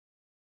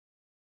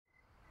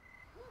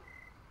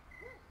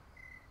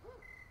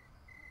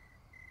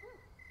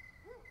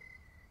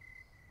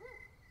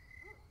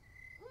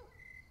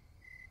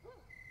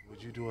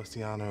you do us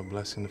the honor of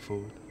blessing the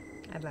food?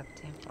 I'd love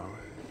to. All right.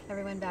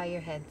 Everyone bow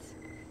your heads.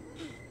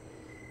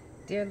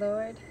 Dear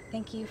Lord,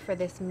 thank you for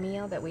this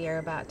meal that we are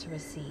about to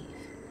receive.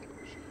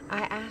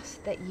 I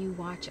ask that you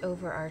watch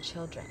over our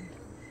children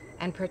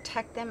and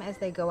protect them as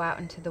they go out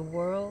into the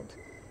world,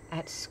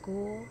 at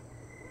school,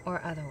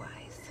 or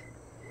otherwise.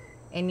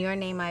 In your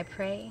name I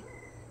pray,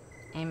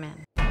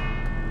 amen.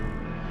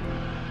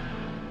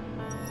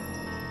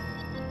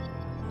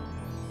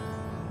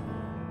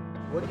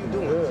 What are you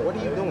doing? What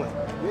are you doing?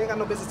 You ain't got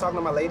no business talking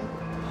to my lady.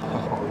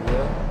 Oh,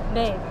 yeah?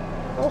 Babe.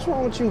 What's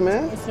wrong with you,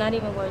 man? It's not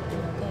even worth it,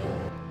 okay?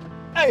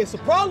 Hey, it's a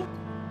problem?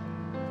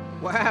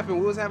 What happened?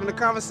 We was having a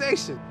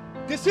conversation.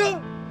 This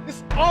here,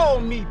 this all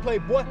me,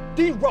 Playboy.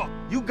 D-Rock.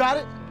 You got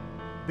it,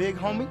 big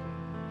homie?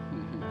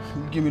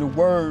 You give me the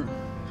word,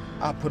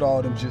 I put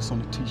all them just on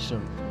the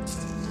t-shirt.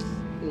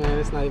 Man,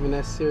 it's not even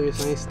that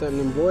serious. I ain't stunting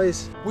them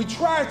boys. We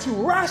try to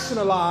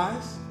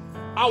rationalize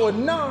our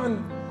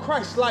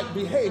non-Christ-like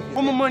behavior.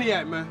 Where my money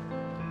at, man?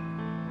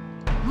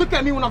 Look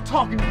at me when I'm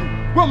talking to you.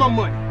 Where my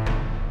money?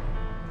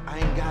 I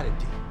ain't got it,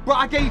 D. Bro,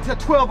 I gave you till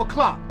 12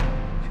 o'clock.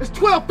 It's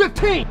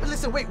 12:15. But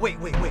listen, wait.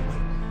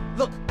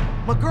 Look,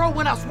 my girl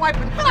went out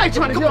swiping. I ain't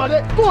trying to hear all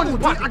that. Go in his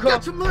pocket, I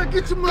got your money,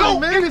 get your money, Go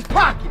man. in his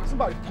pocket.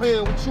 Somebody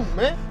playing with you,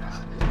 man.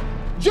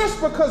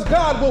 Just because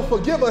God will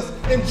forgive us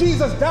and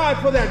Jesus died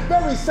for that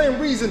very same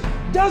reason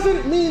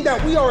doesn't mean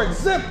that we are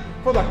exempt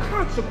for the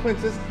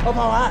consequences of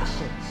our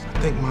actions. I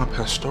think my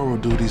pastoral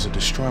duties are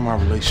destroying my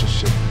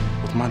relationship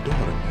with my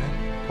daughter,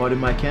 man. Pardon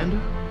my candor,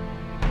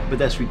 but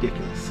that's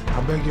ridiculous.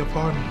 I beg your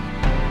pardon.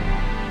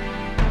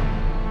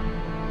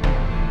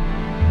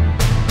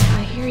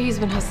 I hear he's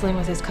been hustling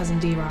with his cousin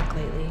D-Rock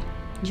lately.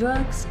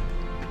 Drugs?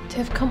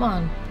 Tiff, come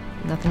on.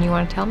 Nothing you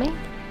want to tell me?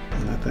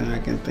 Nothing I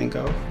can think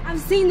of. I've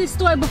seen this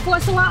story before,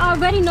 so I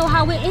already know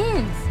how it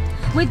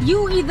ends. With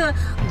you either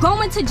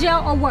going to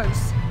jail or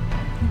worse.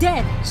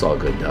 Dead. It's all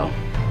good, though.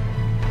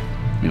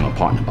 Me and my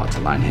partner about to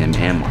line him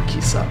and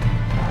Marquise up.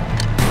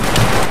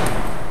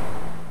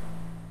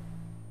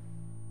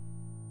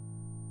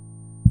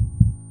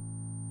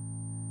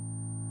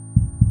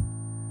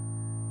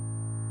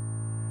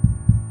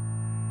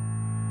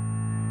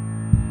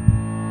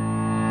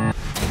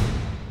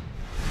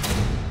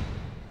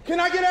 Can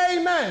I get an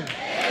amen? Amen.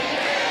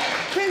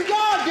 Can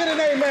God get an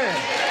amen?